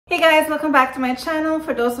guys, welcome back to my channel.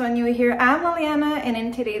 For those who are new here, I'm Liliana, and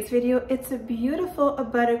in today's video it's a beautiful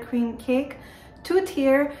buttercream cake,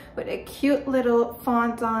 two-tier, with a cute little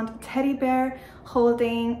fondant teddy bear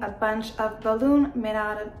holding a bunch of balloon made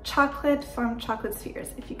out of chocolate from chocolate spheres.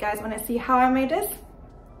 If you guys want to see how I made this,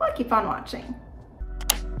 well, keep on watching.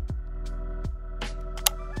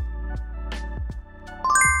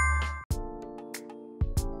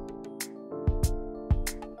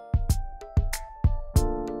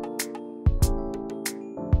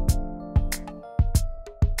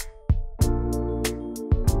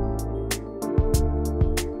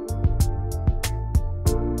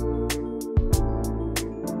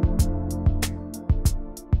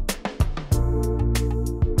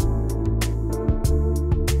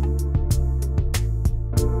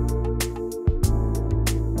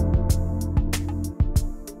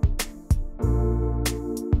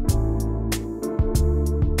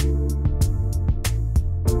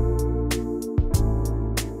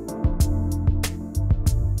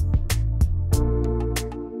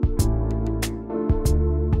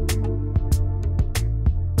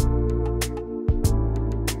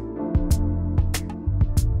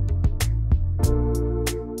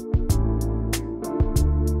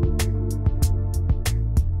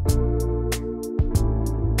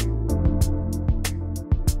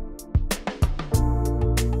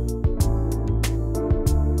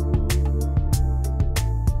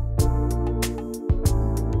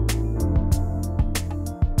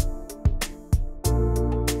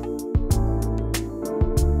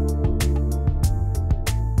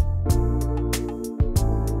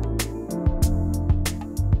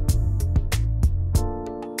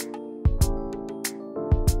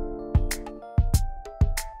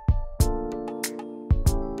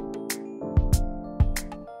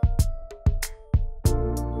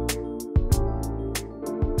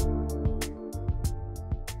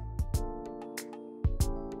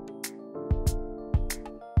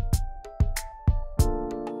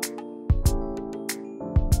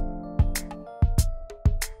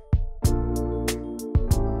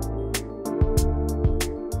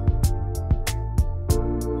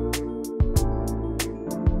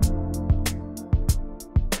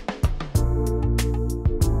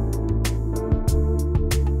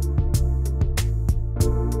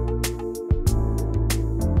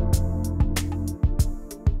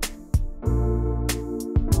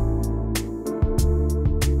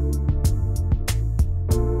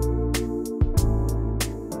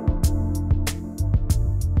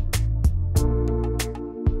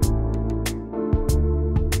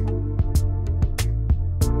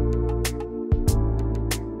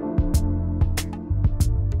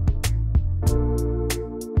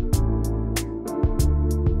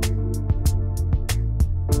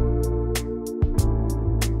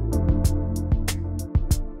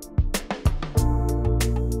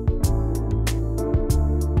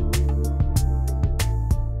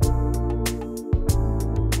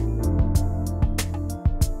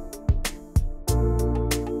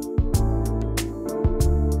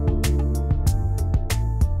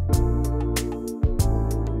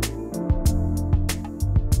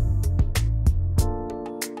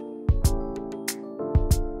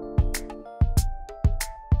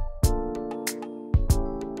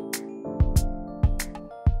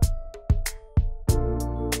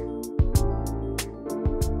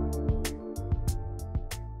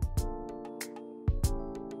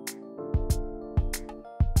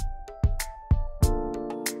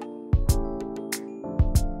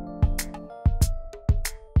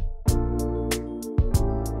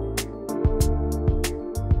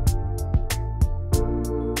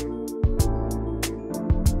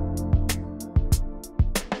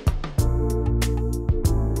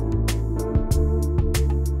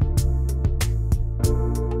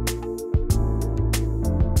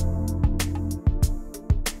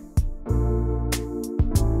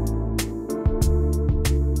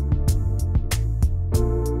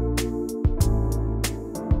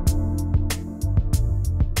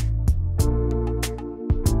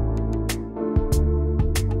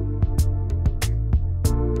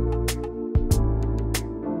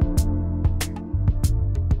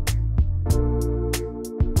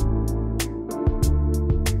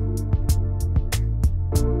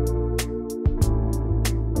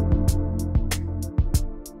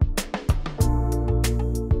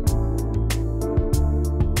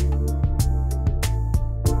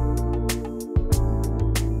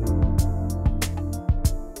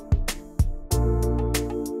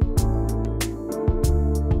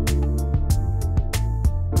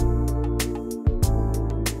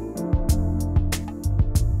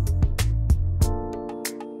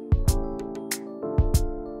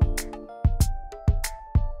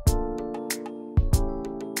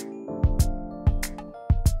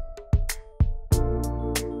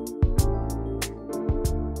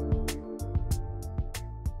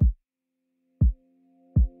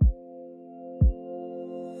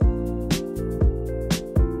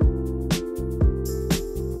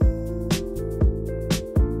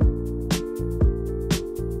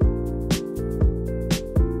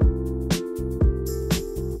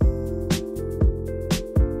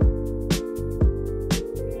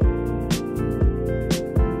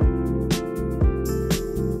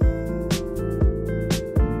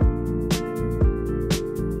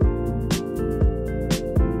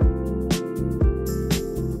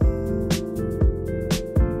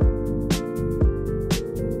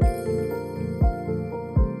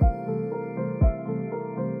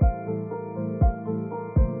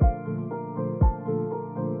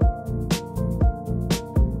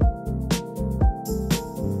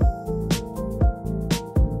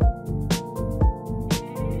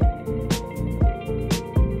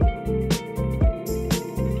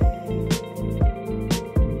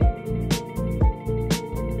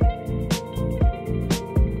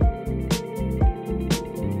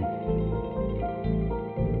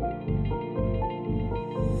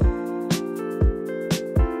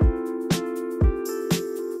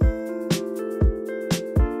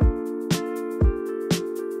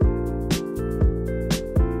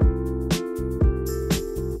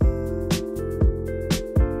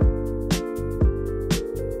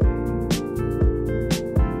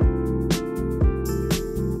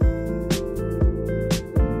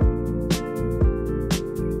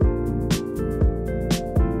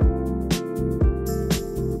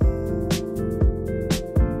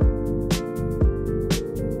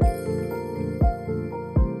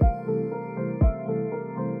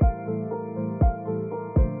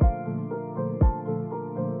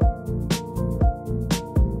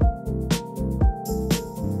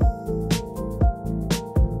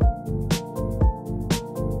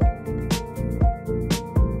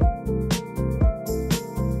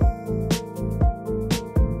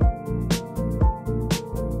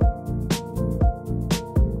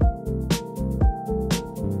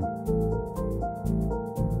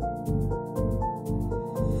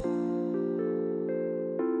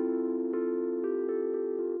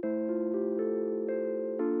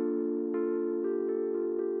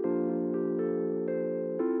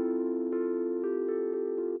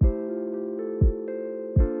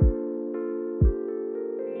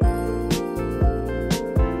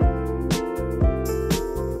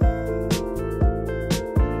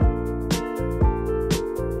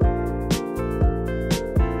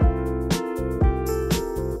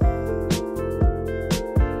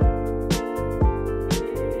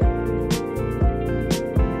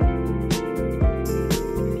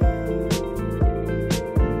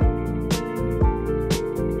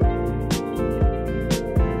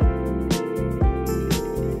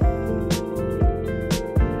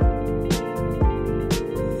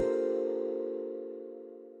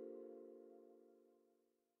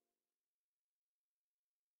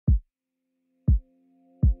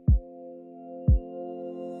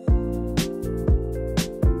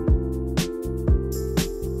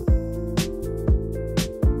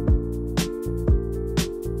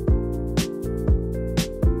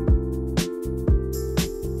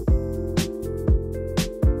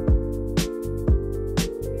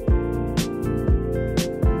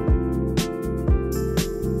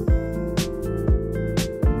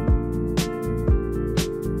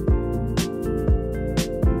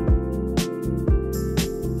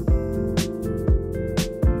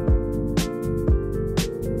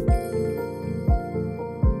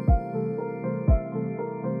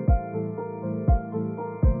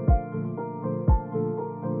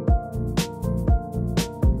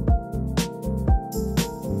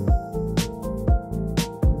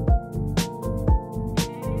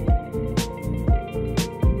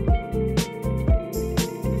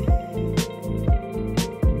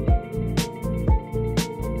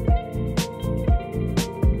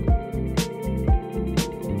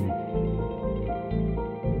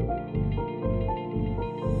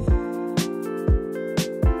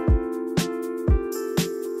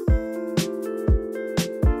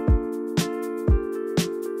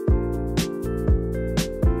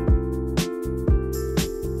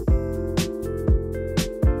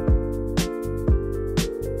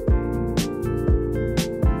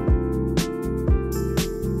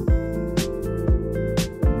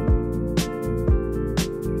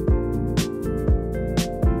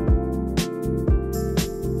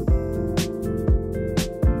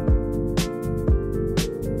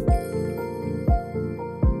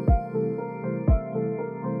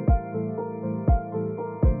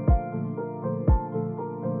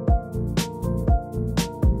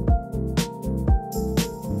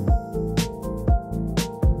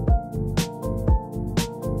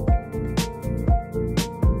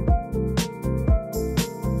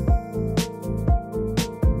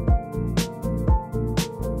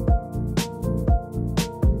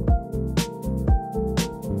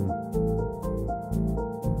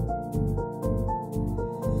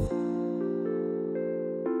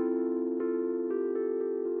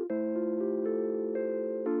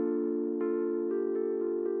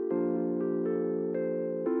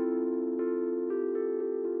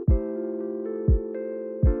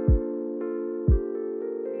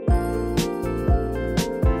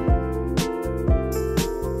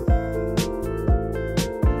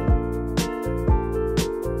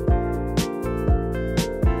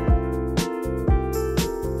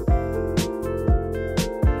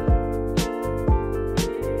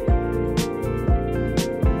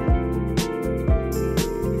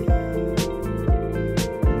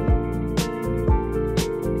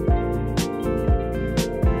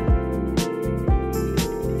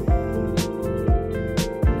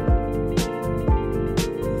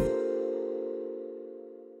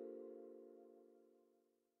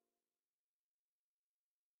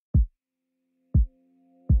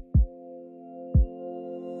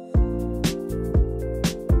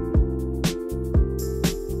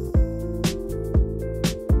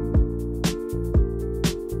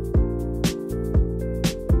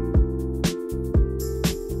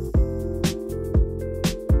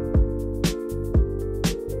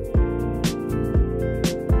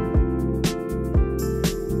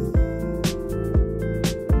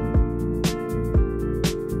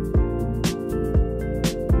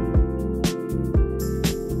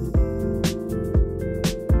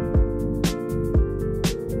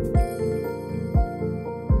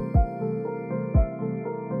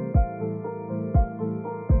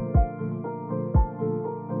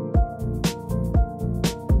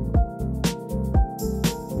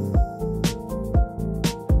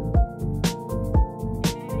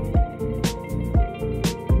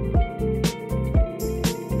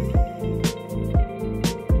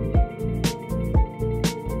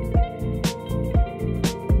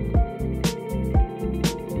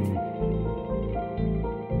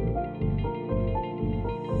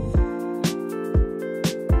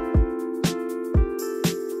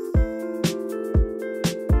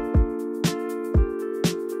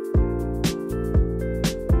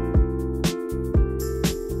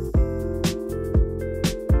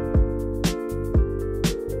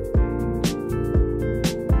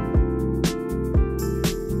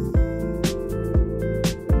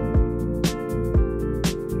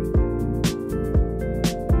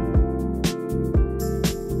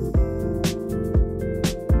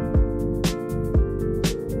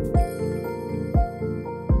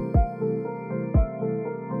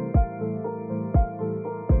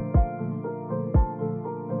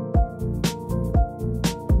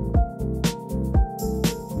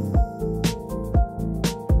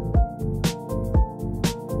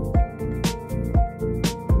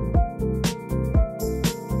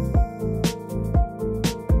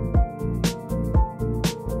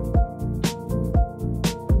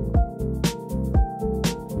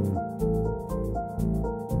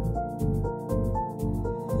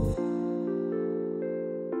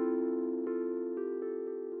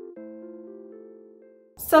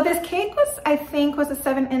 So this cake was, I think, was a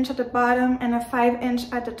 7-inch at the bottom and a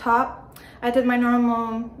 5-inch at the top. I did my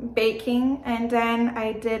normal baking, and then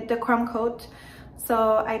I did the crumb coat.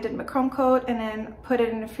 So I did my crumb coat and then put it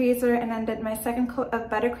in the freezer, and then did my second coat of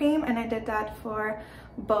buttercream, and I did that for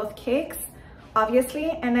both cakes,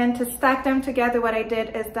 obviously. And then to stack them together, what I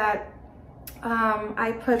did is that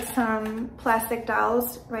I put some plastic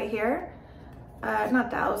dowels right here. Not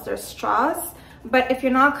dowels, they're straws. But if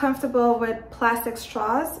you're not comfortable with plastic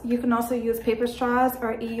straws, you can also use paper straws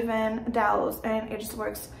or even dowels, and it just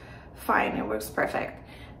works fine. It works perfect.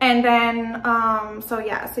 And then so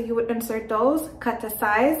yeah, so you would insert those, cut the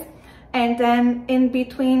size, and then in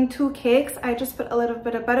between two cakes I just put a little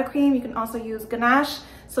bit of buttercream. You can also use ganache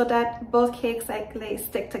so that both cakes like they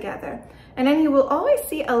stick together. And then you will always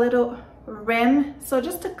see a little rim. So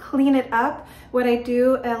just to clean it up, what I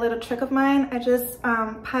do, a little trick of mine, I just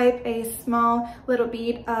pipe a small little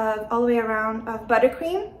bead of all the way around of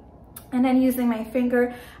buttercream, and then using my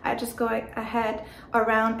finger I just go ahead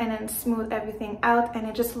around and then smooth everything out, and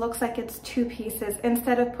it just looks like it's two pieces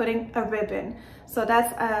instead of putting a ribbon. So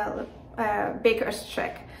that's a baker's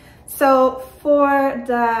trick. So for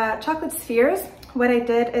the chocolate spheres, what I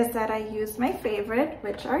did is that I used my favorite,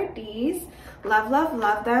 which are these. Love, love,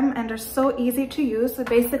 love them, and they're so easy to use. So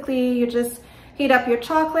basically you just heat up your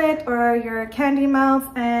chocolate or your candy melts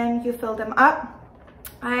and you fill them up.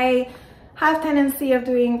 I have tendency of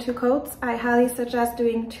doing 2 coats. I highly suggest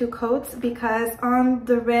doing 2 coats because on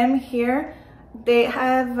the rim here they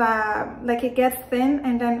have like it gets thin,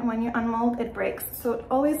 and then when you unmold it breaks. So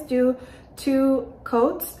always do 2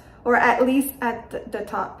 coats, or at least at the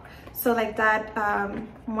top. So like that,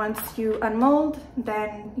 once you unmold,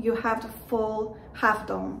 then you have the full half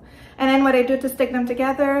dome. And then what I do to stick them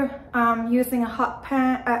together, using a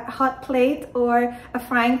hot plate or a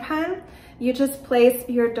frying pan, you just place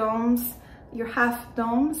your domes, your half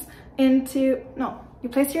domes you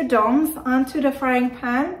place your domes onto the frying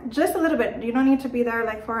pan, just a little bit. You don't need to be there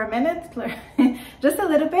like for a minute, just a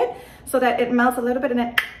little bit, so that it melts a little bit, and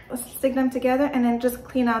then stick them together and then just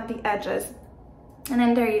clean out the edges. And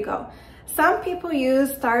then there you go. Some people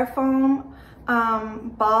use styrofoam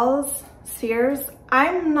balls, spheres.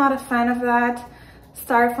 I'm not a fan of that.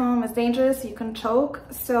 Styrofoam is dangerous, you can choke.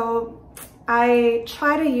 So I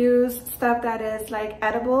try to use stuff that is like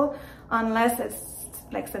edible, unless it's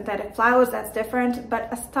like synthetic flowers, that's different. But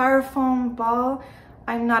a styrofoam ball,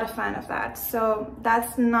 I'm not a fan of that. So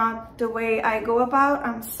that's not the way I go about.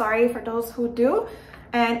 I'm sorry for those who do.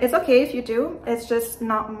 And it's okay if you do, it's just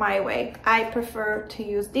not my way. I prefer to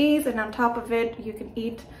use these, and on top of it, you can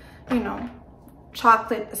eat, you know,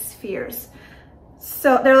 chocolate spheres.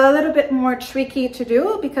 So they're a little bit more tricky to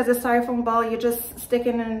do because a styrofoam ball, you just stick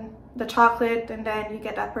it in the chocolate and then you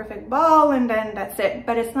get that perfect ball, and then that's it.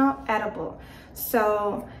 But it's not edible.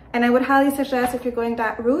 So, and I would highly suggest, if you're going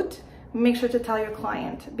that route, make sure to tell your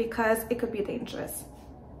client because it could be dangerous.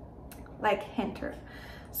 Like hinter.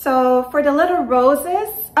 So for the little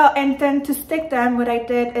roses, and then to stick them, what I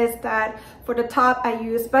did is that for the top I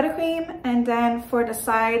used buttercream, and then for the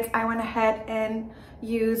sides I went ahead and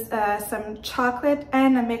used some chocolate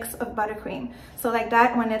and a mix of buttercream. So like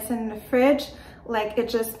that, when it's in the fridge, like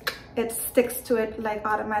it sticks to it like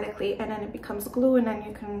automatically, and then it becomes glue, and then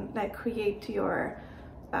you can like create your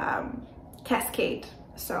cascade.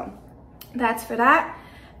 So that's for that.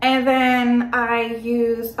 And then I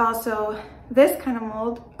used also this kind of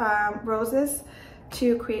mold, roses,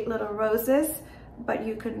 to create little roses, but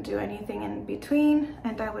you can do anything in between,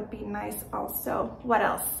 and that would be nice also. What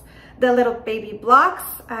else? The little baby blocks.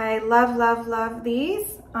 I love, love, love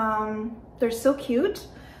these. They're so cute.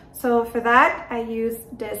 So for that, I use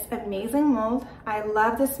this amazing mold. I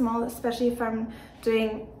love this mold, especially if I'm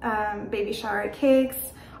doing baby shower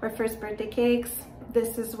cakes or first birthday cakes.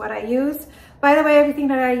 This is what I use. By the way, everything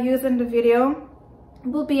that I use in the video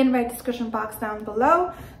will be in my description box down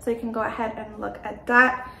below, so you can go ahead and look at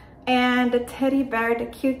that. And the teddy bear, the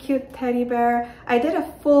cute teddy bear, I did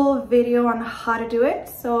a full video on how to do it,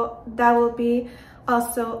 so that will be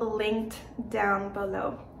also linked down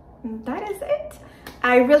below. And that is it.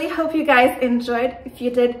 I really hope you guys enjoyed. If you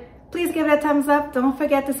did, please give it a thumbs up. Don't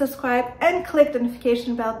forget to subscribe and click the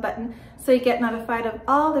notification bell button so you get notified of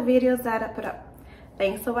all the videos that I put up.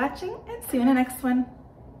 Thanks for watching, and see you in the next one.